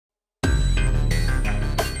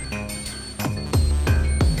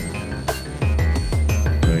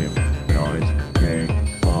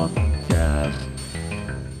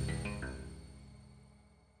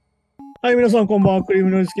はい、皆さんこんばんは。クリーム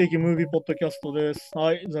ノイズケーキムービーポッドキャストです。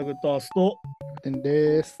はい、ザ・グッドアースト。よてん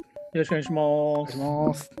です。ろしくお願いしお願いします。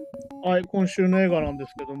ます。はい、今週の映画なんで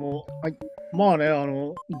すけども、はい。まあね、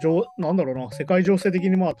なんだろうな、世界情勢的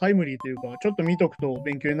にまあタイムリーというか、ちょっと見とくと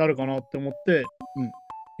勉強になるかなって思って、うん。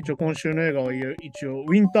一応今週の映画は一応、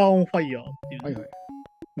ウィンター・オン・ファイアっていう、ねはいはい。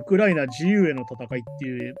ウクライナ自由への戦いって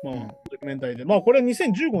いう、まあ、うんドキュメンタリーで、まあ、これは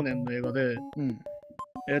2015年の映画で、うん。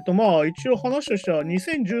まあ、一応話としては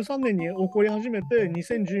2013年に起こり始めて、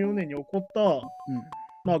2014年に起こった、うん。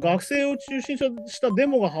まあ、学生を中心としたデ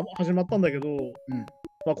モが始まったんだけど、うん。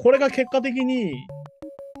まあ、これが結果的に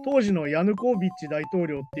当時のヤヌコービッチ大統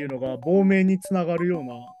領っていうのが亡命につながるよう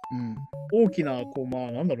なうん。大きなこう、ま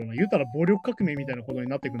あなんだろうな、言うたら暴力革命みたいなことに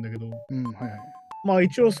なっていくんだけど、うん。はいはい。まあ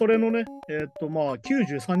一応それのね、まあ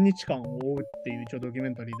93日間を追うっていう一応ドキュメ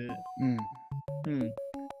ンタリーで、うん。うん。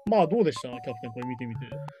まあどうでしたキャプテン、これ見てみて。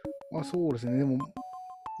まあそうですね。でも、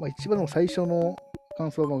一番の最初の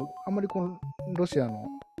感想は、あんまりこのロシア、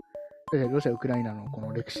ウクライナのこ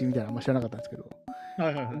の歴史みたいなのあんま知らなかったんですけど、は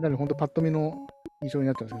いはいはい。なので本当パッと見の印象に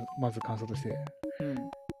なったんですけど、まず感想として。うん。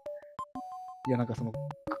いや、なんかその、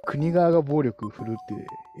国側が暴力振るって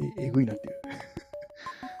えぐいなってい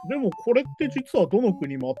う。でもこれって実はどの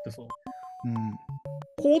国もあってさ、うん。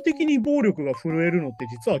公的に暴力が震えるのって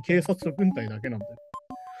実は警察と軍隊だけなんだよ。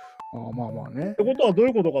ああ、まあまあねっ。てことはどう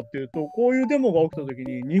いうことかっていうと、こういうデモが起きたとき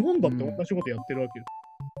に、日本だって同じことやってるわ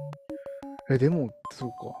けよ。でも、そ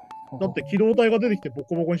うか。だって機動隊が出てきてボ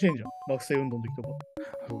コボコにしてんじゃん。学生運動の時とか。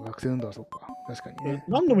そう学生運動はそうか。確かにね。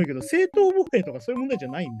何度も言うけど、正当防衛とかそういう問題じゃ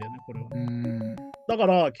ないんだよね、これは。だか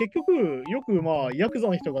ら結局、よくまあ、ヤクザ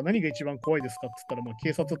の人が何が一番怖いですかって言ったら、まあ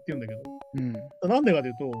警察って言うんだけど、なんでかと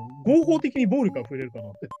いうと、合法的に暴力が増えるから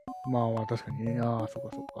って。まあ確かにね。ああ、そう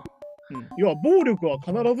かそうか。要は暴力は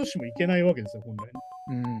必ずしもいけないわけですよ、本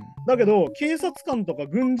来ね。だけど、警察官とか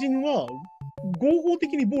軍人は合法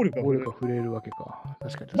的に暴力が暴力が触れるわけか。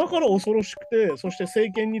確かにだから恐ろしくて、そして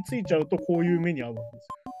政権についちゃうとこういう目に遭うわけで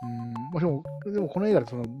すでもこの映画で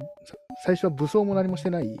最初は武装も何もして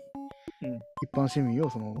ないよ。一般市民を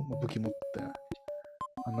武器持って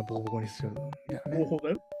あんなボコボコにするみたいなね。合法だ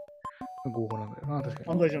よ。合法なんだよな、確かに。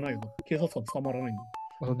犯罪じゃないよ。警察官捕まらないん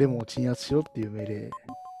だよ。デモを鎮圧しろっていう命令。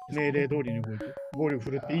命令通りに動いて、暴力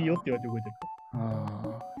振るっていいよって言われて動いてる。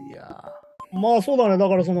いやまあそうだね。だ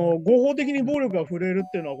からその合法的に暴力が振れるっ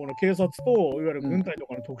ていうのはこの警察といわゆる軍隊と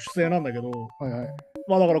かの特殊性なんだけど、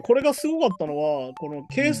まあだからこれがすごかったのは、この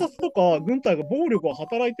警察とか軍隊が暴力を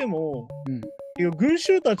働いても、群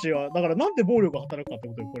衆たちは、だからなんで暴力が働くかって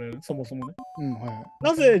ことよ、これ、そもそもね。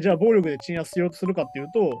なぜじゃあ暴力で鎮圧しようとするかってい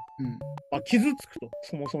うと、傷つくと、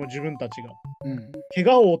そもそも自分たちが。怪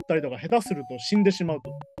我を負ったりとか、下手すると死んでしまう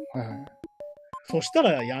と。そした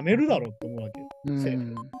らやめるだろうって思うわけよ。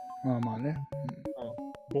まあね。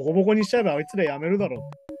ボコボコにしちゃえばあいつらやめるだろ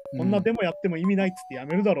う。こんなデモやっても意味ないっつってや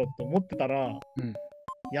めるだろうって思ってたら、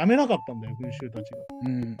やめなかったんだよ、群衆たちが。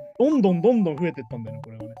どんどん増えてったんだよね、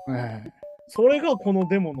これはね。それがこの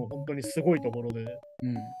デモの本当にすごいところで。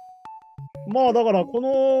まあだからこ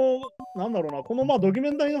の、なんだろうな、このまあドキュメ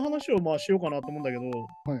ンタリーの話をまあしようかなと思うんだけど、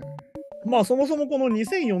まあそもそもこの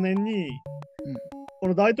2004年に、こ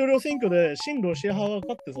の大統領選挙で親ロシア派が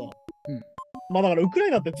勝ってさ、まあだからウクラ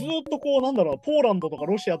イナってずっとこうなんだろう、ポーランドとか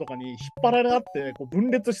ロシアとかに引っ張られ合ってこう分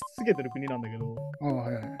裂し続けてる国なんだけど、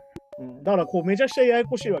だからこうめちゃくちゃやや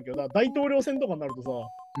こしいわけよ。だから大統領選とかになるとさ、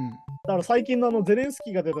だから最近のゼレンス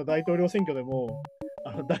キーが出た大統領選挙でも、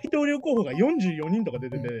大統領候補が44人とか出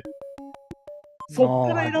てて、そっ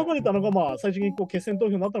から選ばれたのがまあ最終的にこう決選投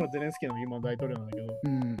票になったのがゼレンスキーの今の大統領なんだけど、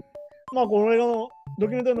まあこの映画のド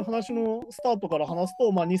キュメンタリーの話のスタートから話す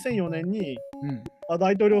と、まあ2004年に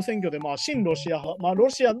大統領選挙でまあ親ロシア派、まあロ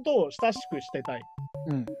シアと親しくしてたい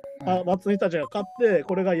派閥の人たちが勝って、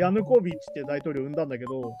これがヤヌコービッチっていう大統領を生んだんだけ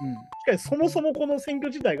ど、しかしそもそもこの選挙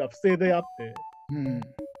自体が不正であって、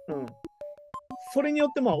それによっ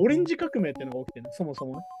てまあオレンジ革命っていうのが起きてる、そもそ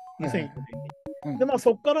もね、2004年に。でまあ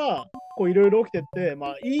そこからこういろいろ起きてって、ま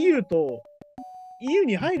あ EU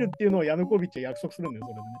に入るっていうのをヤヌコービッチは約束するんだよ、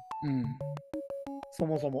それでね。そ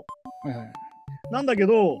もそも。なんだけ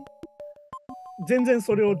ど、全然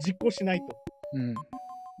それを実行しないと。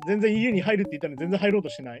全然 EU に入るって言ったのに全然入ろうと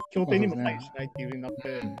しない。協定にもサインしないっていう風になっ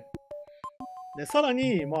て。で、さら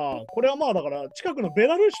に、まあ、これはまあだから、近くのベ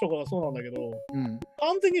ラルーシとかがそうなんだけど、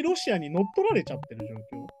完全にロシアに乗っ取られちゃってる状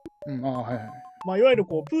況。まあ、いわゆる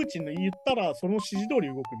こう、プーチンの言ったら、その指示通り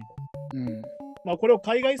動くみたいな。まあ、これを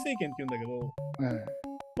海外政権って言うんだけど、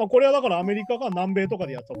まあ、これはだからアメリカが南米とか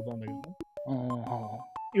でやってたことなんだけどね。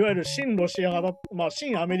いわゆる親ロシア派だ、まあ、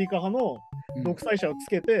親アメリカ派の独裁者をつ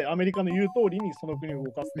けてアメリカの言う通りにその国を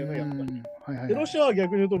動かすっていうのをやった。でロシアは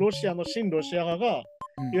逆に言うとロシアの親ロシア派が、いわ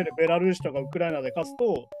ゆるベラルーシとかウクライナで勝つ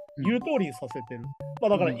と言う通りにさせてる。まあ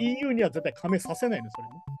だから EU には絶対加盟させないの、それね。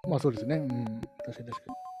まあそうですね。確かに確かに。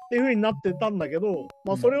っていう風になってたんだけど、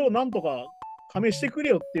まあそれをなんとか加盟してくれ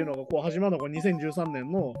よっていうのがこう始まるのが2013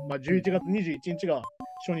年の、まあ、11月21日が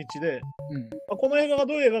初日で、まあ、この映画が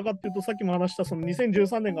どういう映画かっていうと、さっきも話したその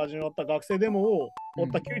2013年が始まった学生デモを追っ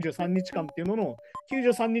た93日間っていうのの、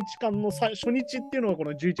93日間の初日っていうのがこ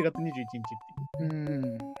の11月21日ってい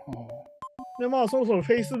う。でまあそろそろ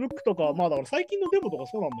Facebook とか、まあだから最近のデモとか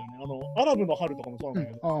そうなんだよね。アラブの春とかもそうなん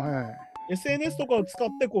だけど、SNS とかを使っ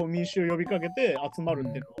てこう民衆を呼びかけて集まる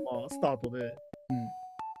っていうのがまあスタートで、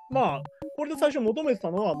まあこれで最初求めて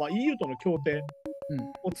たのは、まあ、EU との協定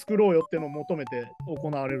を作ろうよっていうのを求めて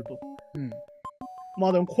行われると。ま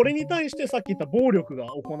あでもこれに対してさっき言った暴力が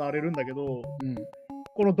行われるんだけど、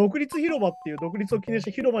この独立広場っていう独立を記念し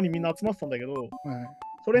た広場にみんな集まってたんだけど、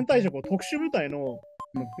それに対してこう特殊部隊の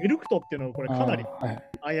ベルクトっていうのがこれかなり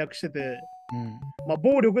暗躍してて、まあ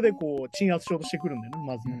暴力でこう鎮圧しようとしてくるんだよね、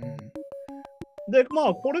まず。でま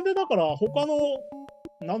あこれでだから他の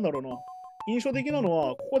なんだろうな、印象的なの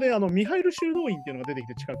はここでミハイル修道院っていうのが出てき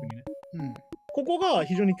て近くにね、ここが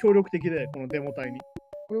非常に協力的でこのデモ隊に。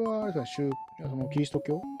これはあれですか、キリスト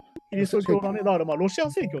教？キリスト教だね。だからまあロシ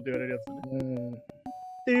ア正教と言われるやつだね。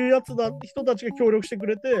っていうやつだ、人たちが協力してく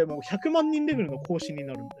れて、もう100万人レベルの行進に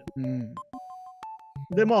なるんだよ。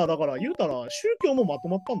でまあだから言うたら宗教もまと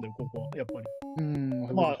まったんだよ、ここはやっぱり。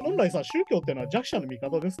まあ本来さ、宗教っていうのは弱者の味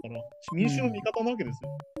方ですから、民衆の味方なわけです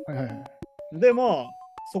よ。でまあ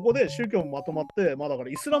そこで宗教もまとまって、まあだから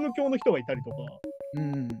イスラム教の人がいたりとか、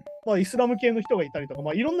まあイスラム系の人がいたりとか、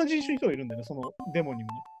まあいろんな人種の人がいるんだよね、そのデモに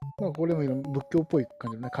もね。まあこれも仏教っぽい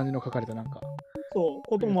感じのね、漢字の書かれたなんか。そう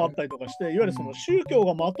こともあったりとかして、いわゆるその宗教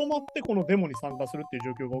がまとまってこのデモに参加するっていう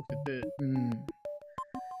状況が起きてて、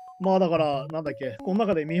まあだからなんだっけ、この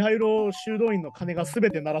中でミハイロ修道院の鐘が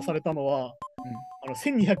全て鳴らされたのは、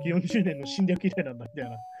1240年の侵略以来なんだみた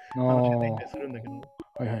いな話が出てするんだけど、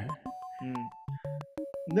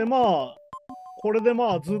でまあこれで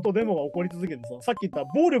まあずっとデモが起こり続けてさ、さっき言った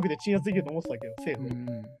暴力で鎮圧できると思ってたけど、政府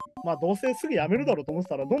まあどうせすぐやめるだろうと思って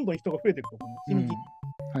たらどんどん人が増えていくと思う、日に日に。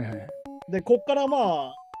でこっからま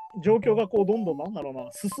あ状況がこうどんどんなんだろうな、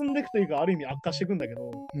進んでいくというか、ある意味悪化していくんだけ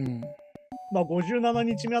ど、まあ57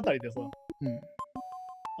日目あたりでさ、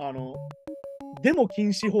デモ禁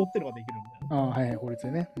止法っていうのができるんだよね。法律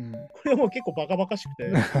でね。これはもう結構バカバカしく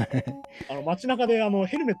て、街中で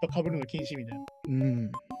ヘルメットかぶるの禁止みたいな。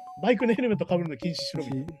バイクのヘルメットかぶるの禁止しろみ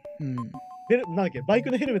たいな。なんだっけ、バイ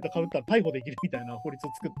クのヘルメットかぶったら逮捕できるみたいな法律を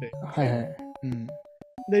作って。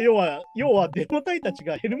で要はデモ隊たち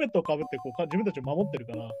がヘルメットをかぶってこう自分たちを守ってる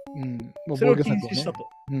から、それを禁止したと。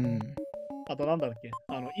あとなんだっけ、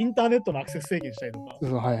インターネットのアクセス制限したりとか。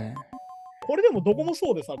これでもどこも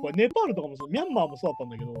そうでさ、これネパールとかもそう、ミャンマーもそうだったん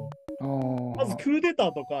だけど、まずクーデタ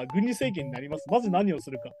ーとか軍事政権になります。まず何をす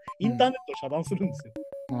るか、インターネットを遮断するんですよ。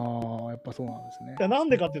やっぱそうなんですね。なん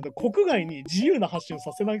でかっていうと、国外に自由な発信を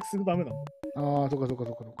させなくするためなの。そうか。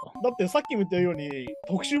だってさっきも言ったように、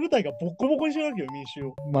特殊部隊がボッコボコにしてるわけよ、民衆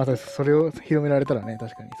を。まあ、それを広められたらね、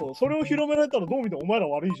確かに。それを広められたらどう見てもお前ら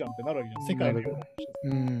悪いじゃんってなるわけじゃん、世界のよう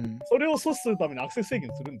に。それを阻止するためにアクセス制限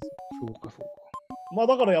するんですよ。そうか。まあ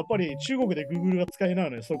だからやっぱり中国で Google が使えな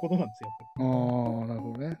いのでそういうことなんですよ。なる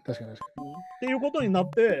ほどね。確かに。っていうことになっ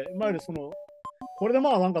て、いわゆるこれで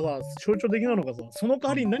まあなんかさ、象徴的なのがさ、その代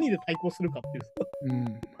わりに何で対抗するかっていう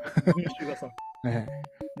さ、民衆がさ、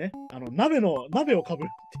ね、鍋をかぶる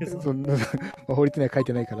っていうさ、法律には書い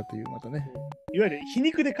てないからという、またね。いわゆる皮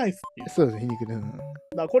肉で返すっていう。そうです、皮肉で。だか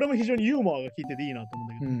らこれも非常にユーモアが効いてていいなと思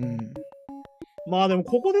うんだけど。まあでも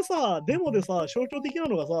ここでさ、デモでさ、象徴的な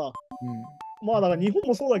のがさ、まあだから日本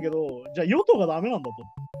もそうだけど、じゃあ与党がダメなんだ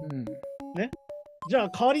と。ね。じゃあ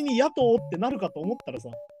代わりに野党ってなるかと思ったらさ、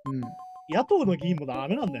野党の議員もダ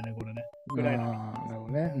メなんだよね、これね。ぐらいの。なるほ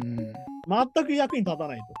どね。全く役に立た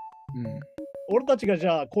ないと。俺たちがじ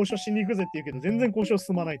ゃあ交渉しに行くぜって言うけど、全然交渉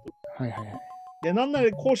進まないと。で、なんなら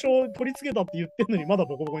交渉を取り付けたって言ってんのにまだ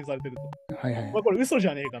ボコボコにされてると。まあこれ嘘じ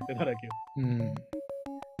ゃねえかってなるわけよ。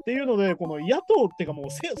っていうので、この野党っていうかもう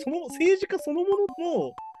その政治家そのも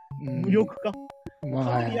のの無力化、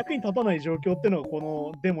役に立たない状況っていうのがこ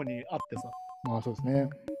のデモにあってさ。まあそうですね。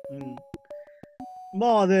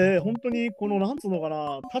まあで、本当にこのなんつうのか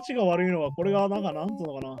な、たちが悪いのはこれがなんつう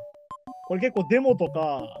のかな。これ結構デモと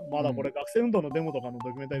か、まだこれ学生運動のデモとかのド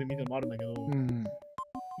キュメンタリーで見てもあるんだけど、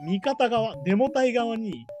味方側、デモ隊側に、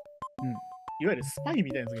いわゆるスパイ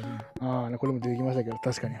みたいなやつがいる。これも出てきましたけど、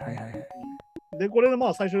確かに。で、これでま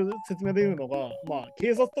あ最初説明で言うのが、まあ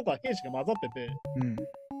警察とか兵士が混ざってて、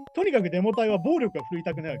とにかくデモ隊は暴力が振るい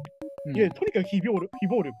たくないわけ。いや、とにかく非暴力。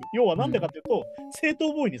要はなんでかっていうと、正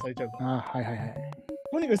当防衛にされちゃうから。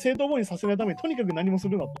とにかく正当防衛にさせないためにとにかく何もす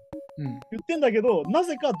るなと。言ってんだけど、な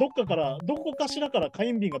ぜかどこかしらから火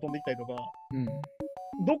炎瓶が飛んできたりとか、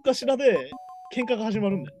どっかしらで喧嘩が始ま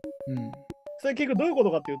るんだよ。それ結局どういうこ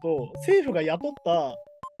とかっていうと、政府が雇った、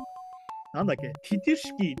なんだっけ、ティティ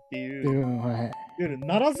シキーっていう、いわゆる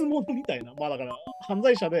ならず者みたいな、まあだから犯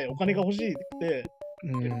罪者でお金が欲しくて、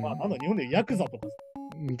まあなんだ、日本でいうヤクザとか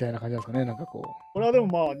みたいな感じなんですかね、なんかこう。これはでも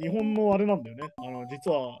まあ日本のあれなんだよね。実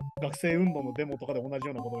は学生運動のデモとかで同じ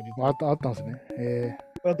ようなことが実はあったんですね。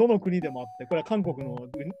これはどの国でもあって、これは韓国の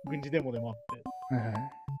軍事デモでもあっ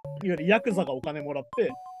て、いわゆるヤクザがお金もらって、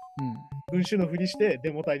群衆のふりして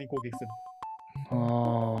デモ隊に攻撃する。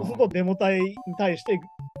そうするとデモ隊に対して、い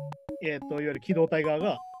わゆる機動隊側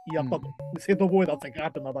がやったと、正当防衛だってガー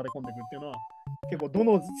ッとなだれ込んでくるっていうのは、結構ど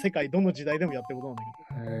の世界、どの時代でもやってることなんだ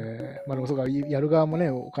けど。まあでもそうか、やる側もね、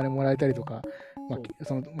お金もらえたりとか、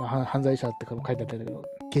犯罪者って書いてあったけど、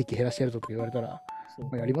刑期減らしてやるぞとか言われたら、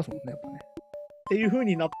やりますもんね、やっぱね。っていう風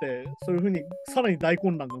になって、そういう風にさらに大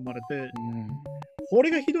混乱が生まれて、これ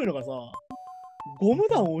がひどいのがさ、ゴム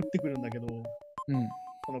弾を撃ってくるんだけど、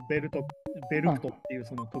そのベルクトっていう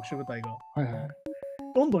その特殊部隊が、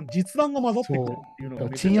どんどん実弾が混ざってくるっていうのが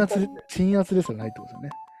めちゃくちゃ鎮圧ですよないってことですよね。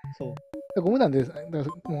そうゴム弾で、もう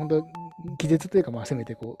本当、気絶というか、まあ、せめ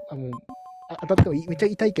てこう、もう当たってもめっちゃ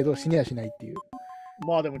痛いけど、死ねやしないっていう。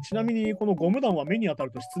まあでも、ちなみにこのゴム弾は目に当た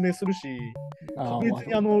ると失明するし、確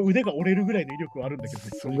実に腕が折れるぐらいの威力はあるんだけど、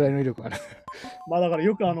そのぐらいの威力ある。まあだから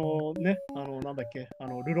よくなんだっけ、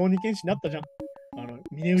流浪に剣士になったじゃん。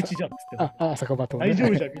峰打ちじゃっつって酒場と。大丈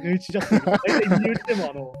夫じゃん、峰打ちじゃって。大体峰打ちで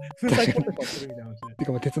も、粉砕コンテンツをするみたいな話で。て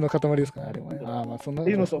か、鉄の塊ですから、あれもね。まあ、そんな。っ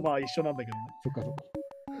ていうのとまあ一緒なんだけどね。そっかそっか。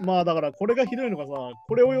まあだからこれがひどいのがさ、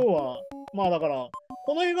これを要は、まあだから、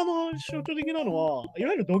この映画の象徴的なのは、い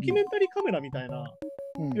わゆるドキュメンタリーカメラみたいな、いわ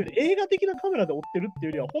ゆる映画的なカメラで追ってるってい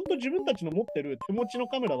うよりは、本当自分たちの持ってる手持ちの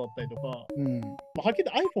カメラだったりとか、まあ、はっきり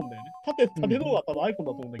言って iPhone だよね。縦動画は多分 iPhone だ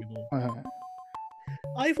と思うんだけど、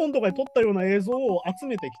iPhone とかで撮ったような映像を集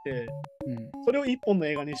めてきて、それを一本の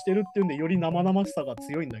映画にしてるっていうんで、より生々しさが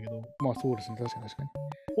強いんだけど、まあそうですね、確かに。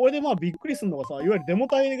これでまあびっくりするのがさ、いわゆるデモ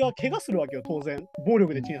隊が怪我するわけよ、当然。暴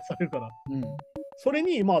力で鎮圧されるから。それ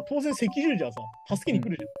に、まあ当然赤十字はさ、助けに来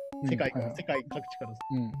るじゃん。世界各地からさ。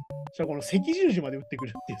じゃあこの赤十字まで撃ってく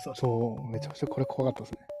るっていうさ。そう、めちゃくちゃこれ怖かっ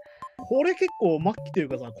たですね。これ結構末期という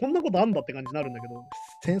かさ、こんなことあんだって感じになるんだけど。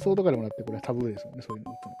戦争とかでもなって、これはタブーですよね、そういう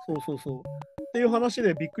の。そう。っていう話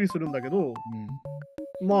でびっくりするんだけど、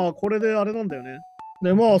まあこれであれなんだよね。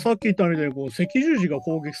でまあさっき言ったみたいにこう赤十字が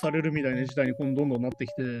攻撃されるみたいな事態に今度どんどんなって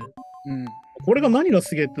きて、これが何が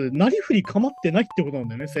すげえってなりふり構ってないってことなん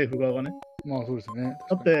だよね、政府側がね。まあそうですね。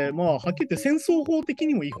だってまあはっきり言って戦争法的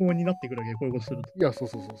にも違法になってくるわけ、こういうことすると。いや、そう。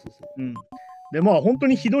でまあ本当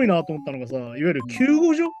にひどいなと思ったのがさ、いわゆる救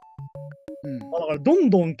護所、だからどん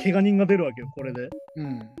どん怪我人が出るわけよ、これで。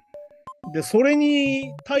で、それ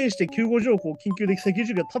に対して救護所をこう緊急的赤十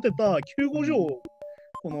字が建てた救護所を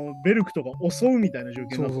このベルクとか襲うみたいな状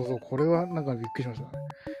況になって、そう、これはなんかびっくりしましたね。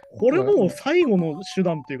これもう最後の手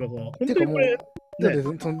段っていうかさ、本当にこれ、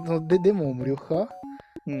デモを無力化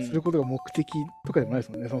することが目的とかでもないで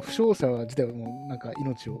すもんね。その負傷者自体はもうなんか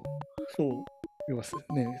命を。要は助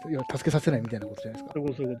けさせないみたいなことじゃないですか。そ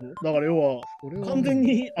ういうこと。だから要は完全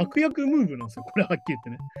に悪役ムーブなんですよ、これはっきり言って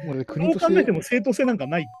ね。もう国としてどう考えても正当性なんか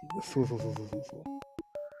ないっていう。そう。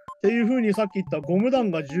っていうふうにさっき言ったゴム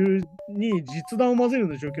弾が銃に実弾を混ぜるよ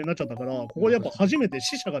うな状況になっちゃったから、ここでやっぱ初めて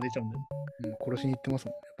死者が出ちゃうんだよ。殺しに行ってます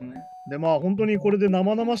もんね。でまあ本当にこれで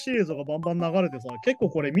生々しい映像がバンバン流れてさ、結構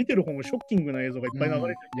これ見てる方もショッキングな映像がいっぱい流れて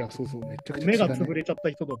る。いや、そう、めちゃくちゃ目が潰れちゃった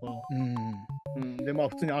人とか、でまあ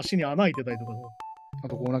普通に足に穴開いてたりとかさ。あ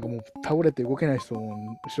とこうなんかもう倒れて動けない人も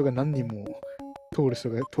後ろが何人も通る人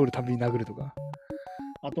が通るたびに殴るとか。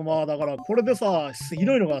あとまあだからこれでさ、ひ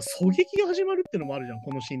どいのが狙撃が始まるってのもあるじゃん、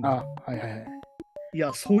このシーンで。いや、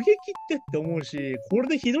狙撃って思うし、これ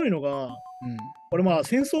でひどいのが、これまあ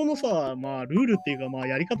戦争のさ、まあルールっていうかまあ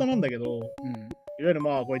やり方なんだけど、いわゆる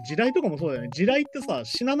まあこれ地雷とかもそうだよね。地雷ってさ、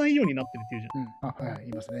死なないようになってるっていうじゃん。言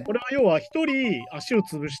いますね。これは要は1人足を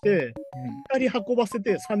潰して、2人運ばせ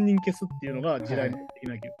て3人消すっていうのが地雷の的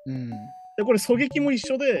なわけよ。で、これ狙撃も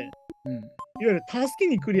一緒で、いわゆる助け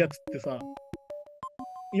に来るやつってさ、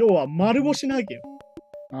要は丸腰なわけよ。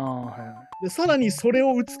で、さらにそれ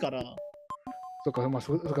を撃つから、そうか、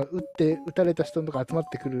撃たれた人とか集まっ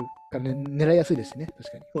てくるから、狙いやすいですしね、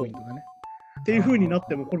確かに、ポイントがね。っていう風になっ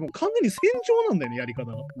ても、これもう完全に戦場なんだよね、やり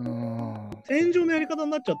方が。戦場のやり方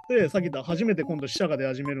になっちゃって、さっき言った初めて今度死者が出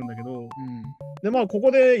始めるんだけど、で、まあ、こ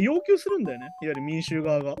こで要求するんだよね、いわゆる民衆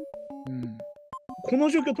側が。この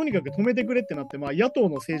状況とにかく止めてくれってなって、まあ、野党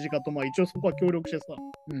の政治家とまあ一応そこは協力してさ、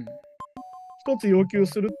一つ要求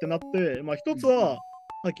するってなって、まあ、一つは、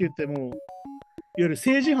さっき言ってもう、いわゆる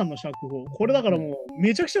政治犯の釈放。これだからもう、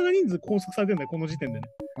めちゃくちゃな人数拘束されてるんだよ、この時点でね。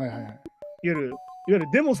いわゆる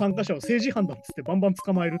デモ参加者を政治犯だっつってバンバン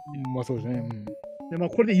捕まえるっていう。まあそうですね。で、まあ、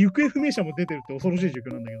これで行方不明者も出てるって恐ろしい状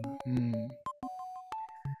況なんだけど。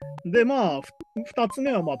で、まあ、二つ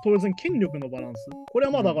目は、まあ、当然、権力のバランス。これ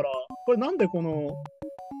はまあ、だから、これなんでこの、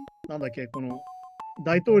なんだっけ、この、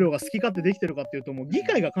大統領が好き勝手できてるかっていうと、もう議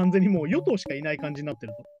会が完全にもう与党しかいない感じになって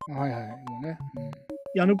ると。もうね。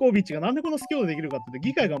ヤヌコービッチがなんでこんな好き勝手できるかって言って、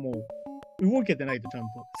議会がもう動けてないと、ちゃん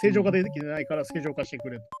と。正常化できてないから正常化してく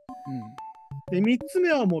れと。で、3つ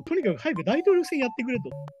目はもうとにかく早く大統領選やってくれと。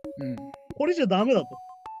これじゃダメだと。っ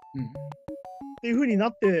ていう風にな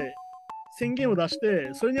って、宣言を出し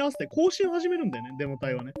て、それに合わせて行進を始めるんだよね、デモ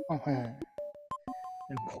隊はね。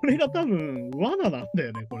これが多分、罠なんだ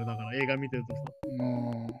よね、これだから映画見てるとさ。いわ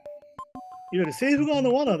ゆる政府側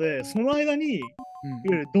の罠で、その間に、いわ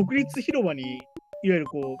ゆる独立広場に、いわゆる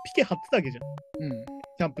こう、ピケ張ってたわけじゃん。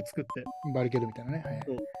キャンプ作って。バリケードみたいなね。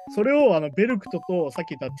それをベルクトと、さっ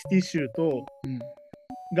き言ったティティシューと、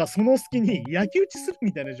がその隙に焼き討ちする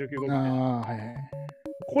みたいな状況が起きて。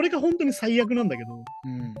これが本当に最悪なんだけど、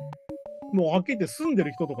もうはっきり言って住んで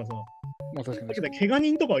る人とかさ、確かに怪我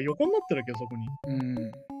人とかは横になってるわけよ、そこに。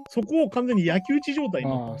そこを完全に焼き討ち状態に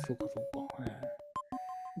なって。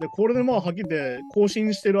で、これでまあはっきり言って行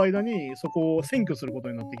進してる間にそこを占拠すること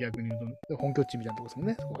になって、逆に言うとね。本拠地みたいなとこですもん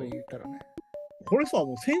ね、そこが言ったらね。これさ、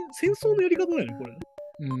もう戦争のやり方だよね、これね。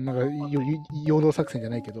なんか陽動作戦じゃ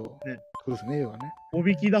ないけど、そうですね、要はね。お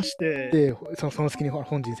びき出して、で、その隙に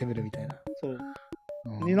本陣攻めるみたいな。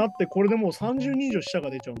になって、これでもう30人以上死者が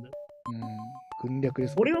出ちゃうんだよ。軍略で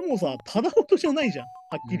す。これはもうさ、ただ事じゃないじゃん、は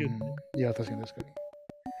っきり言って。いや、確かに確かに。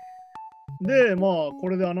で、まあ、こ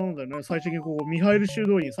れでなんだよね、最終的にこう、ミハイル修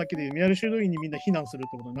道院、さっきで言うミハイル修道院にみんな避難するっ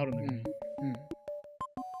てことになるんだけど。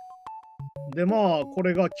で、まあ、こ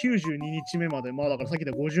れが92日目まで、まあ、だからさっき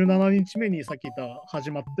言った57日目にさっき言った始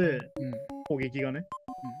まって、攻撃がね。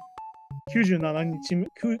92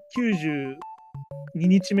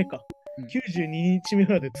日目か。92日目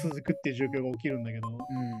まで続くっていう状況が起きるんだけど。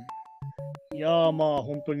いやー、まあ、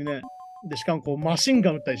本当にね。で、しかもこう、マシン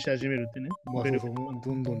ガン撃ったりし始めるってね。ど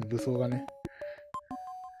んどん武装がね。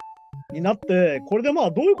になって、これでま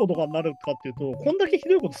あ、どういうことがなるかっていうと、こんだけひ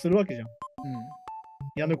どいことするわけじゃん。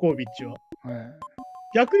ヤヌコービッチは。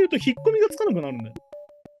逆に言うと、引っ込みがつかなくなるんだよ。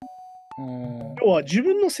要は自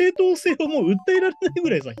分の正当性をもう訴えられないぐ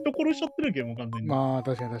らいさ、人殺しちゃってるわけよ、もう完全に。まあ、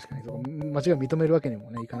確かに確かに。間違い認めるわけに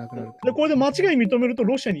もね、いかなくなる。で、これで間違い認めると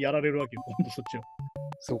ロシアにやられるわけよ、今度そっちは。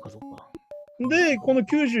そうか、そうか。で、この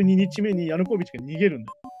92日目にヤヌコービッチが逃げるん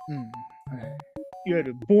だよ。いわゆ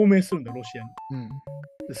る亡命するんだよ、ロシアに。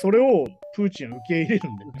でそれをプーチンは受け入れ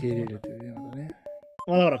るんだよ。受け入れるというのだね。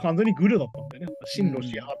まあだから完全にグルだったんだよね。親ロシ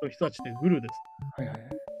ア派の人たちってグルです。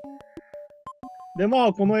で、ま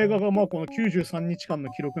あ、この映画がまあこの93日間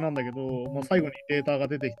の記録なんだけど、まあ、最後にデータが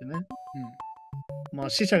出てきてね。まあ、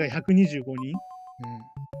死者が125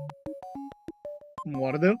人。もう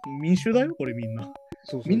あれだよ。民衆だよ、これみんな。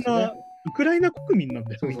みんな、ウクライナ国民なん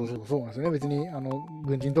だよ。そうなんですね。別に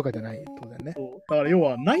軍人とかじゃない、当然ね。だから要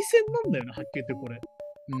は内戦なんだよね、はっきり言ってこれ。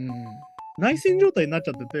内戦状態になっち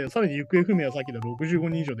ゃってて、さらに行方不明はさっきで65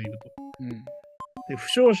人以上でいると。で、負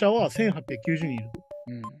傷者は1890人いると。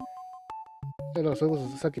だからそれこそ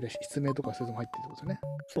さっきで失明とかそういうのも入ってるってことですね。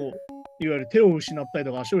そう。いわゆる手を失ったり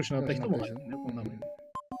とか足を失った人も入ってるね、こんなのに。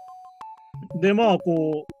で、まあ、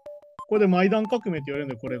これでマイダン革命って言われるん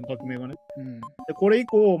だよ、これの革命がね。で、これ以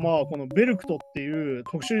降、まあ、このベルクトっていう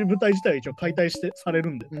特殊部隊自体は一応解体され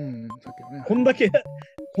るんで。こんだけ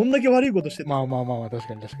悪いことしてまあ、確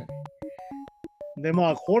かに確かに。で、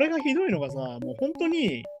まあ、これがひどいのがさ、もう本当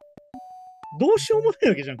に、どうしようもない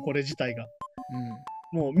わけじゃん、これ自体が。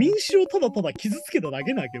もう民衆をただただ傷つけただ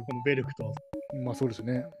けなわけよ、このベルクトは。まあそうです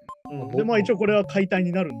ね。で、まあ一応これは解体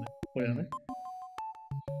になるんだよ、これはね。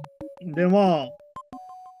で、まあ、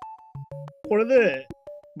これで、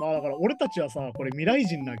まあだから俺たちはさ、これ未来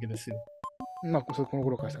人なわけですよ。まあ、この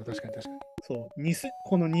頃からしたら確かに。そう。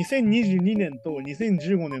この2022年と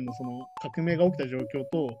2015年のその革命が起きた状況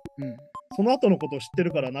と、その後のことを知って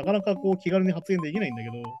るから、なかなかこう気軽に発言できないんだけ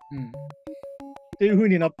ど、っていう風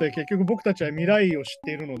になって、結局僕たちは未来を知っ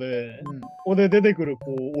ているので、ここで出てくる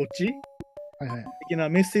こうオチ的な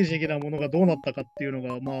メッセージ的なものがどうなったかっていうの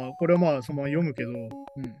が、まあこれはまあそのまま読むけど、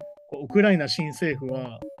ウクライナ新政府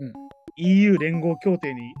は、EU 連合協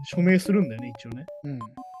定に署名するんだよね、一応ね。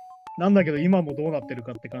なんだけど、今もどうなってる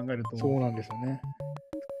かって考えると、そうなんですよね。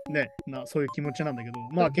そういう気持ちなんだけど、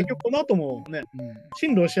まあ結局この後もね、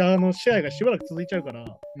親ロシアの支配がしばらく続いちゃうから、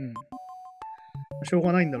しょう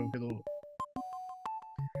がないんだろうけど、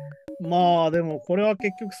まあでもこれは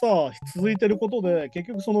結局さ、続いてることで、結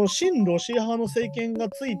局その親ロシア派の政権が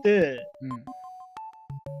ついて、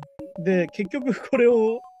で、結局これ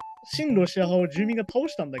を、親ロシア派を住民が倒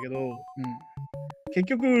したんだけど、結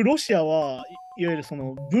局ロシアはいわゆるそ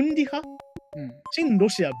の分離派、親ロ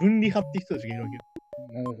シア分離派って人たちがいるわけよ。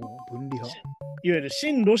分離派、いわゆる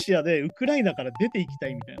親ロシアでウクライナから出ていきた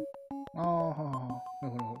いみたいな。なる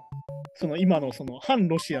ほど。その今のその反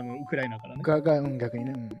ロシアのウクライナからね。逆に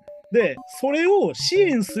ね。で、それを支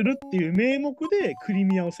援するっていう名目でクリ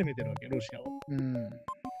ミアを攻めてるわけ、ロシアは。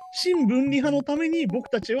親分離派のために僕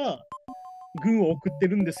たちは軍を送って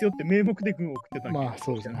るんですよって名目で軍を送ってたわけ。まあ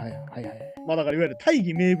そうですね。まあだからいわゆる大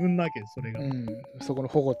義名分なわけです、それが。そこの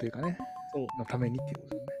保護というかね、のためにっていうこ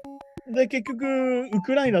とですね。で、結局、ウ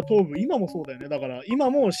クライナ東部、今もそうだよね。だから今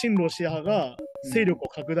も親ロシア派が勢力を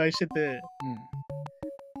拡大してて、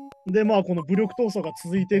で、まあこの武力闘争が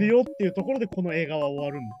続いてるよっていうところでこの映画は終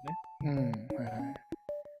わるんだよね。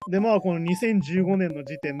で、まあこの2015年の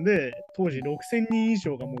時点で当時6000人以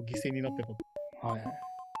上がもう犠牲になってたと。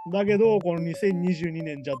だけど、この2022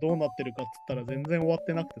年じゃどうなってるかっつったら全然終わっ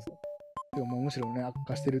てなくてさ。でもむしろね、悪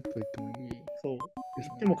化してると言ってもいい。そう。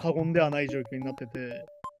言っても過言ではない状況になってて。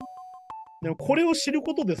でもこれを知る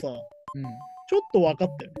ことでさ、ちょっと分か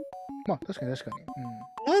ったよね。まあ確かに。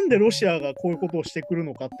なんでロシアがこういうことをしてくる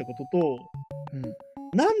のかってことと、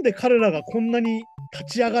なんで彼らがこんなに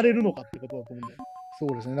立ち上がれるのかってことだと思うんだよ。そう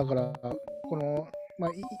ですね。だから、この、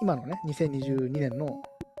今のね、2022年の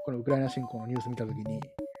このウクライナ侵攻のニュース見たときに、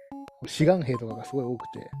志願兵とかがすごい多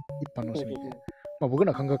くて、一般の市民で。僕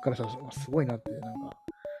らの感覚からしたらすごいなって、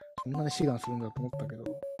そんなに志願するんだと思ったけど、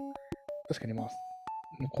確かに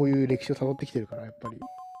こういう歴史をたどってきてるから、やっぱり。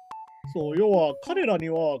そう、要は彼らに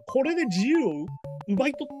はこれで自由を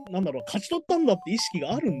勝ち取ったんだって意識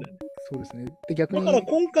があるんだよね。そうですね。で、逆に。だから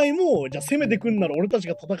今回も、じゃあ攻めてくんなら俺たち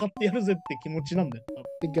が戦ってやるぜって気持ちなんだよ。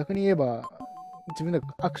で、逆に言えば、自分で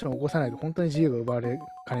アクションを起こさないと本当に自由が奪われ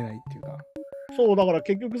かねないっていうか。そう、だから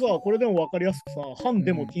結局さ、これでも分かりやすくさ、反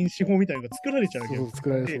デモ禁止法みたいなのが作られちゃうわけよ。作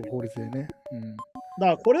られそう、法律でね。だ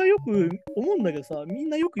からこれはよく思うんだけどさ、みん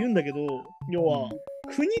なよく言うんだけど、要は、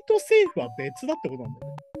国と政府は別だってことなんだ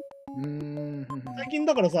よね。最近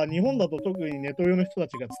だからさ、日本だと特にネトウヨの人た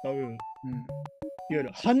ちが使う、いわゆる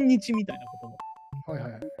反日みたいな言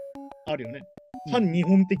葉。あるよね。反日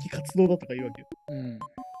本的活動だとか言うわけよ。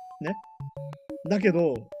ね。だけ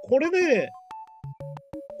ど、これで、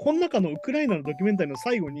この中のウクライナのドキュメンタリーの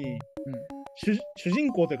最後に、主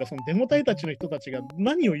人公というかそのデモ隊たちの人たちが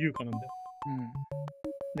何を言うかなんだよ。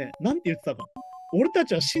ね、なんて言ってたか。俺た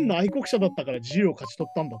ちは真の愛国者だったから自由を勝ち取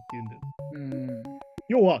ったんだって言うんだよ。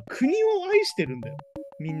要は国を愛してるんだよ、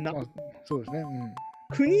みんな。そうですね。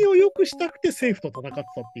国を良くしたくて政府と戦って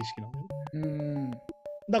たって意識なんだよ。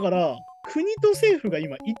だから、国と政府が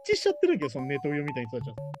今一致しちゃってるわけよ、そのネトウヨみたいな人たち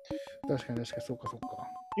は。確かに、そうか。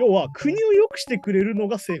要は、国を良くしてくれるの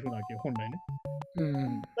が政府なわけよ、本来ね。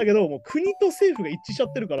だけど、もう国と政府が一致しちゃ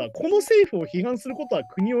ってるから、この政府を批判することは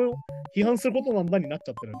国を批判することなんだになっち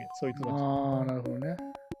ゃってるわけ、そういう人たち。なるほどね。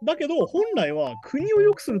だけど、本来は国を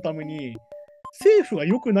良くするために、政府が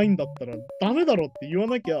良くないんだったらダメだろって言わ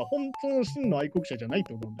なきゃ本当の真の愛国者じゃないっ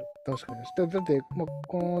てことなんだよ。確かに。だって、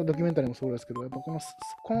このドキュメンタリーもそうですけど、やっぱこ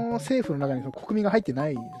の政府の中にその国民が入ってな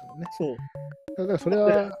いですよね。そう。だからそれ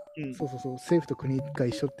は、政府と国が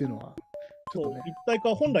一緒っていうのは、ちょっとね、一体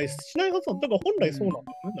化本来しないはずだ。だから本来そうなん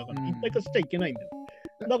だよね。だから一体化しちゃいけないんだよ。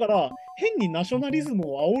だから変にナショナリズム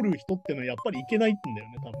を煽る人っていうのはやっぱりいけないんだよ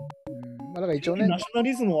ね、多分。だから一応ね、ナショナ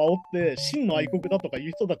リズムを煽って真の愛国だとか言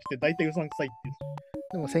う人たちって大体うさんくさいっていう。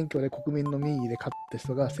でも選挙で国民の民意で勝った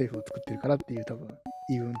人が政府を作ってるからっていう多分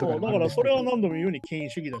言い分とかだからそれは何度も言うように権威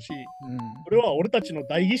主義だし、これは俺たちの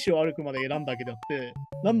代議士を歩くまで選んだだけであって、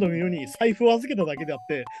何度も言うように財布を預けただけであっ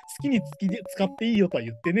て、好きに使っていいよとは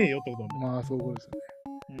言ってねえよってことなんだ。まあそういうことですよね。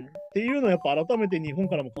っていうのをやっぱ改めて日本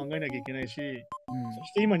からも考えなきゃいけないし、そ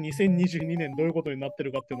して今2022年どういうことになって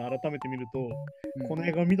るかっていうのを改めて見ると、この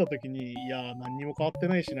映画を見たときに、いや何にも変わって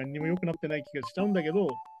ないし何にも良くなってない気がしちゃうんだけど、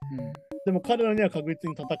でも彼らには確実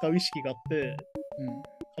に戦う意識があって、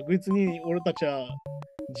確実に俺たちは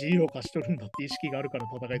自由を勝ち取るんだって意識があるから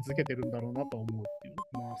戦い続けてるんだろうなと思うっていう。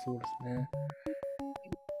まあそうですね。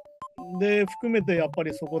で、含めてやっぱ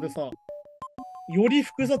りそこでさ、より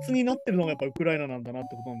複雑になってるのがやっぱウクライナなんだなっ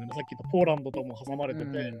てことなんだよね。さっき言ったポーランドとも挟まれて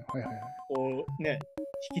て、こうね、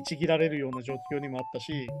引きちぎられるような状況にもあった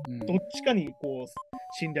し、どっちかにこう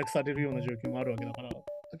侵略されるような状況もあるわけだから。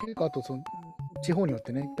結構あとその地方によっ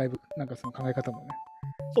てね、だいぶなんかその考え方もね。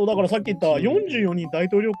そうだからさっき言った44人大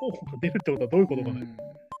統領候補が出るってことはどういうことかね。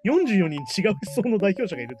44人違う思想の代表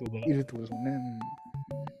者がいるってことだ。いるってことですもんね。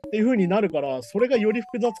っていう風になるから、それがより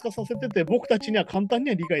複雑化させてて、僕たちには簡単に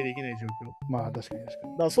は理解できない状況。まあ確かに確か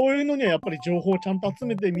に。だからそういうのにはやっぱり情報をちゃんと集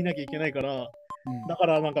めてみなきゃいけないから、だか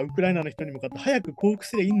らなんかウクライナの人に向かって早く降伏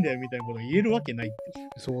すればいいんだよみたいなことが言えるわけないって。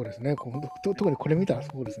そうですね。特にこれ見たら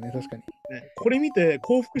そうですね。確かに。ね、これ見て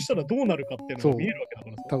降伏したらどうなるかっていうのが見えるわけだか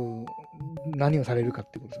らさ。多分何をされるかっ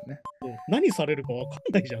てことですよね。何されるか分か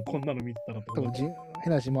んないじゃん、こんなの見てたらと。多分変な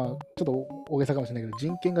話、まあちょっと大げさかもしれないけど、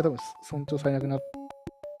人権が多分尊重されなくなって。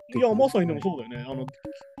いや、まさにでもそうだよね。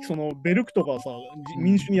そのベルクとかさ、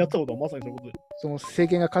民主にやったことはまさにそういうことで。その政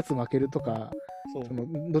権が勝つ負けるとか、その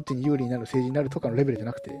どっちに有利になる政治になるとかのレベルじゃ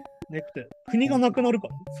なくて。国がなくなるか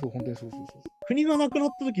ら。そう、本当にそう。国がなくなっ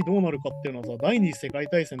た時どうなるかっていうのはさ、第二次世界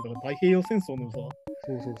大戦とか太平洋戦争のさ、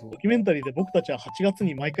ドキュメンタリーで僕たちは8月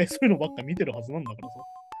に毎回そういうのばっか見てるはずなんだからさ。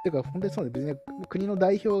てか、本当にそうで、別に国の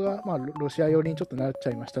代表が、まあ、ロシア寄りにちょっとなっち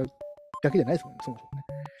ゃいましただけじゃないですもんね、そもそもね。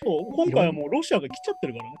そう、今回はもうロシアが来ちゃって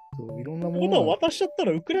るからね。そう、いろんなもの。ってことは渡しちゃった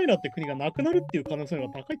らウクライナって国がなくなるっていう可能性が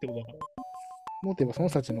高いってことだから。もっと言えばその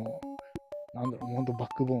人たちの、なんだろう、本当バ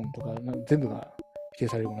ックボーンとか、全部が否定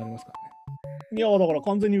されるようになりますからね。いや、だから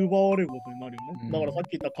完全に奪われることになるよね。だからさっ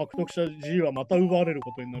き言った獲得した自由はまた奪われる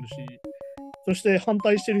ことになるし、そして反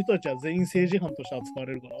対してる人たちは全員政治犯として扱わ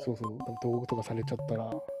れるから。そう、投獄とかされちゃったら。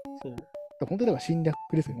そう。本当にだから侵略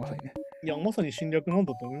ですよ、まさにね。いや、まさに侵略なん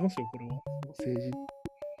だと思いますよ、これは。政治。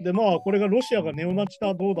で、まあ、これがロシアがネオナチ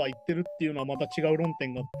だどうだ言ってるっていうのはまた違う論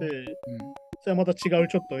点があって、それはまた違う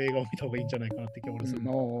ちょっと映画を見た方がいいんじゃないかなって気がする。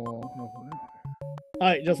なるほどね。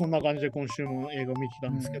はい、じゃあそんな感じで今週も映画を見てきた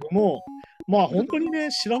んですけども、まあ本当にね、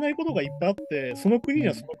知らないことがいっぱいあって、その国に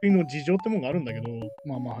はその国の事情ってものがあるんだけど、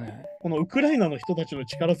このウクライナの人たちの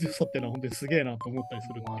力強さっていうのは本当にすげえなと思ったりす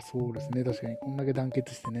る。まあそうですね、確かに。こんだけ団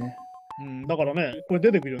結してね。だからね、これ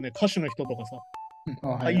出てくるよね、歌手の人とかさ、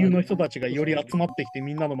俳優の人たちがより集まってきて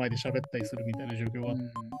みんなの前で喋ったりするみたいな状況があって。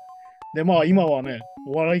で、まあ今はね、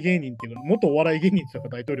お笑い芸人っていうか、元お笑い芸人っていうか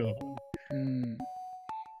大統領だからね。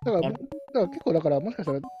だから結構、だからもしかし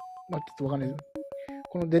たら、まあちょっとわかんない。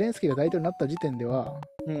このゼレンスキーが大統領になった時点では、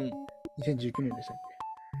2019年でしたっ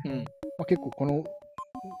け、まあ、結構今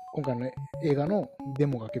回の映画のデ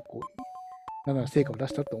モが結構、なんなら成果を出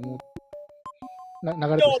したと思う。流れとして、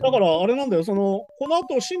ね。いや、だからあれなんだよ、この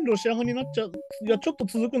後、親ロシア派になっちゃう、いや、ちょっと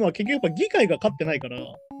続くのは結局やっぱ議会が勝ってないから、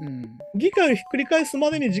議会をひっくり返す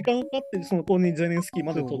までに時間がかかって、ここにゼレンスキー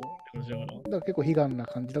まで取って感じだから。だから結構悲願な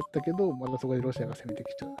感じだったけど、またそこでロシアが攻めて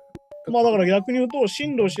きちゃう。まあだから逆に言うと、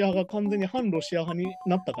親ロシア派が完全に反ロシア派に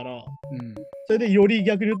なったから、それでより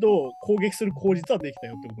逆に言うと、攻撃する口実はできた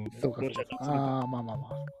よってことなんだよ。そうか、そうか。まあ。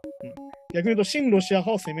逆に言うと、親ロシア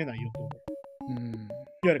派を攻めないよと。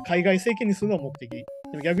いわゆる海外政権にするのは目的。で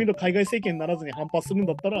も逆に言うと、海外政権にならずに反発するん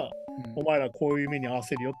だったら、お前らこういう目に合わ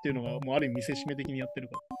せるよっていうのが、もうある意味見せしめ的にやってる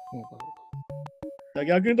から。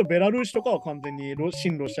逆に言うと、ベラルーシとかは完全に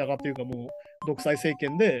親ロシア派というか、もう独裁政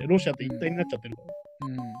権で、ロシアと一体になっちゃってるから。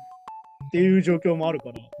っていう状況もあるか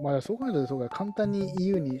ら。まあそう考えると、そうか、簡単に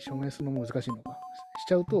EU に署名するのも難しいのか。し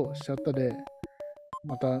ちゃったで、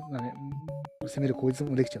また、攻める口実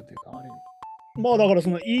もできちゃうというか、あれ。まあだからそ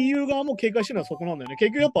の EU 側も警戒してるのはそこなんだよね。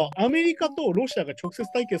結局やっぱアメリカとロシアが直接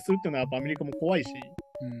対決するっていうのはやっぱアメリカも怖いし、いわ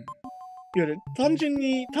ゆる単純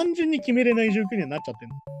に決めれない状況にはなっちゃって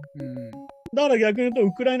るの。だから逆に言うと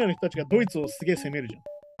ウクライナの人たちがドイツをすげえ攻めるじ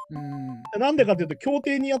ゃん。なんでかっていうと協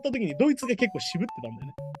定にやった時にドイツが結構渋ってたんだ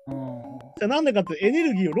よね。なんでかってエネ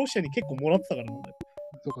ルギーをロシアに結構もらってたからなんだよ。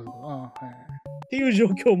っていう状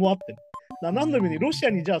況もあって。何度も言うにロシア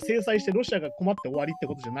にじゃあ制裁してロシアが困って終わりって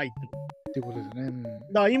ことじゃないってことですよね。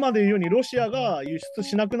だから今で言うようにロシアが輸出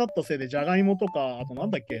しなくなったせいでジャガイモとか、あとなん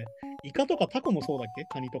だっけ、イカとかタコもそうだっけ、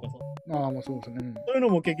カニとかさ。まあそうですね。そういうの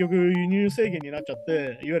も結局輸入制限になっちゃっ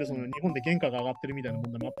て、いわゆるその日本で原価が上がってるみたいな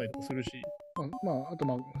問題もあったりとかするし。あと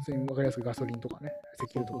普通に分かりやすくガソリンとかね、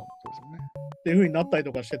石油とかもそうですよね。っていう風になったり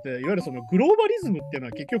とかしてて、いわゆるそのグローバリズムっていうの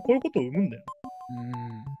は結局こういうことを生むんだよ。いわ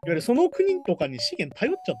ゆるその国とかに資源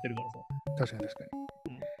頼っちゃってるからさ。確かに。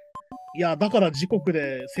いや、だから自国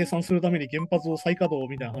で生産するために原発を再稼働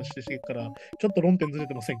みたいな話してるから、ちょっと論点ずれ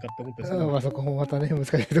てませんかって思ってそこもまたね、難し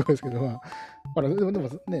いところですけど、でも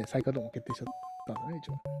ね、再稼働も決定しちゃったんだね、一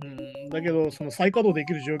応。だけど、その再稼働で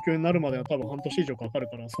きる状況になるまでは多分半年以上かかる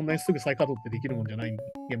から、そんなにすぐ再稼働ってできるもんじゃない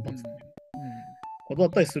原発っていうことだ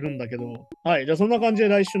ったりするんだけど、はい、じゃあそんな感じで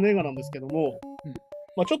来週の映画なんですけども、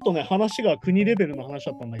ちょっとね、話が国レベルの話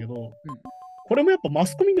だったんだけど、これもやっぱマ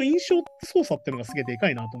スコミの印象操作っていうのがすげえでか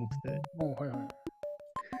いなと思ってて、はいはい、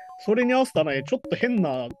それに合わせたね、ちょっと変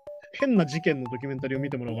な事件のドキュメンタリーを見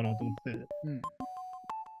てもらおうかなと思ってて、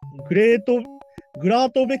グラ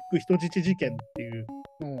ートベック人質事件っていう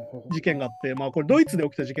事件があって、まあこれドイツで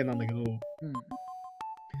起きた事件なんだけど、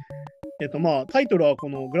まあタイトルはこ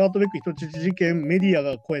のグラートベック人質事件メディア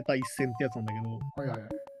が越えた一線ってやつなんだけど、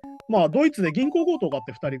まあドイツで銀行強盗があっ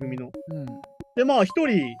て2人組の。でまあ1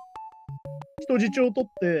人人質を取っ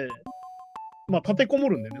て、まあ立てこも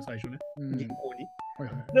るんだよね、最初ね、銀行に。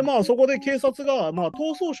でまあそこで警察が、まあ、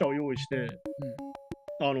逃走者を用意して、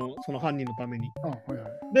その犯人のために。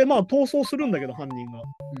でまあ逃走するんだけど犯人が。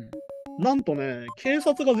なんとね、警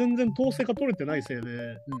察が全然統制が取れてないせいで、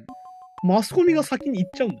マスコミが先に行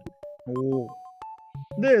っちゃうんだ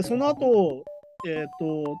よ。で、その後、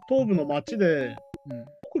東部の町で、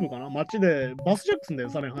北部かな町でバスジャックすんだよ、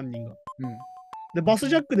さらに犯人が。で、バス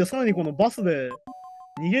ジャックでさらにこのバスで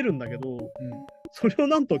逃げるんだけど、それを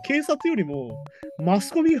なんと警察よりもマ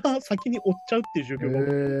スコミが先に追っちゃうっていう状況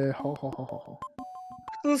が。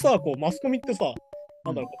普通さ、こうマスコミってさ、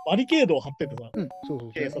なんだろう、バリケードを張っててさ、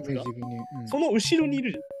警察が。その後ろにい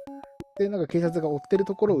るじゃん。で、なんか警察が追ってる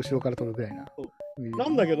ところを後ろから撮るぐらいな。な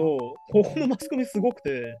んだけど、ここのマスコミすごく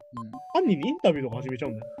て、犯人にインタビューとか始めちゃ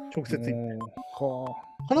うんだよ。直接言って。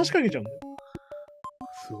話しかけちゃうんだよ。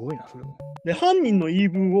すごいな、それも。で、犯人の言い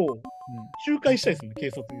分を仲介したりするの、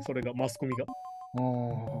警察に、それが、マスコミが。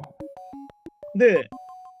で、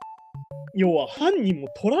要は犯人も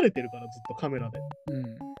撮られてるから、ずっとカメラで。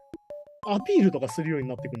アピールとかするように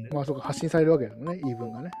なってくんだよ。まあ、そうか、発信されるわけだもんね、言い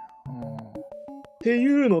分がね。ってい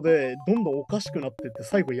うので、どんどんおかしくなってって、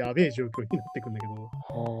最後やべえ状況になってくんだけど、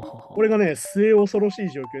これがね、末恐ろしい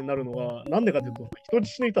状況になるのが、なんでかというと、人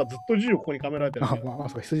質の人はずっと銃をここに構えられてる。まあ、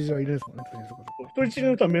そうか、人質はいるんですもんね、人質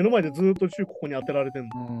の人は目の前でずっと銃ここに当てられてる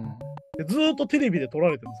の。でずっとテレビで撮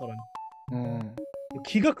られてるの、さらに。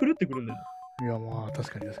気が狂ってくるんだよね。いや、まあ、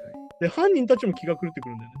確かに。で、犯人たちも気が狂ってく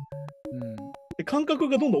るんだよね。で、感覚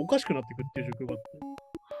がどんどんおかしくなっていくっていう状況があっ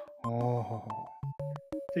て。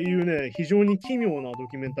っていうね、非常に奇妙なド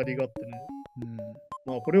キュメンタリーがあってね。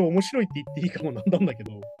まあ、これを面白いって言っていいかもなんだんだけ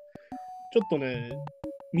ど、ちょっとね、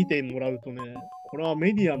見てもらうとね、これは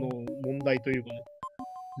メディアの問題というかね、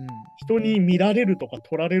人に見られるとか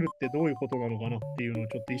撮られるってどういうことなのかなっていうのを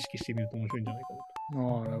ちょっと意識してみると面白いんじゃないかな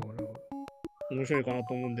と。なるほど。面白いかな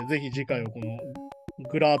と思うんで、ぜひ次回はこの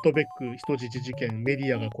グラートベック人質事件メデ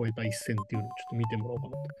ィアが越えた一線っていうのをちょっと見てもらおうか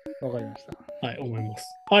なと。わかりました。はい、思いま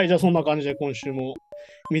す。はい、じゃあそんな感じで今週も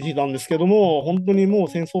見ていたんですけども、本当にもう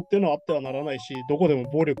戦争っていうのはあってはならないし、どこでも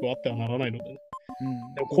暴力はあってはならないのでね。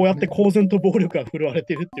でもこうやって公然と暴力が振るわれ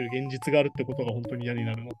ているっていう現実があるってことが本当に嫌に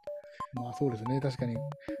なるの。まあそうですね、確かに。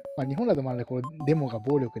まあ、日本だとまだこうデモが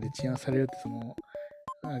暴力で鎮圧されるって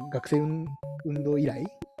学生運動以来、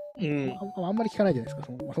あんまり聞かないじゃないですか。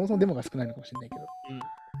そもそもデモが少ないのかもしれないけど。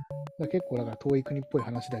結構だから遠い国っぽい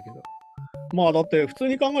話だけど。まあだって普通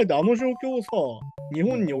に考えてあの状況をさ、日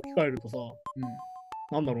本に置き換えるとさ、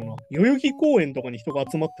なんだろうな、代々木公園とかに人が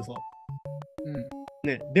集まってさ、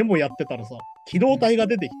ね、デモやってたらさ、機動隊が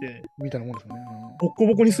出てきて、みたいなもんですよね。ボッコ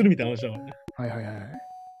ボコにするみたいな話だからね。はい。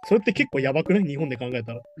それって結構やばくない？日本で考え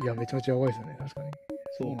たら。いや、めちゃめちゃやばいですよね、確かに。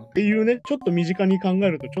そう。っていうね、ちょっと身近に考え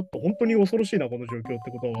ると、ちょっと本当に恐ろしいな、この状況っ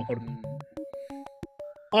てことはわかる。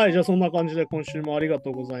はい、じゃあそんな感じで今週もありがと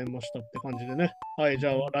うございましたって感じでね。はい、じ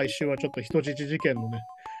ゃあ来週はちょっと人質事件のね。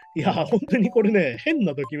いや、本当にこれね、変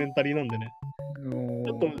なドキュメンタリーなんでね。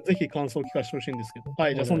ちょっとぜひ感想を聞かせてほしいんですけど。は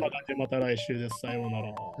い、じゃあそんな感じでまた来週です。さような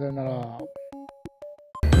ら。さようなら。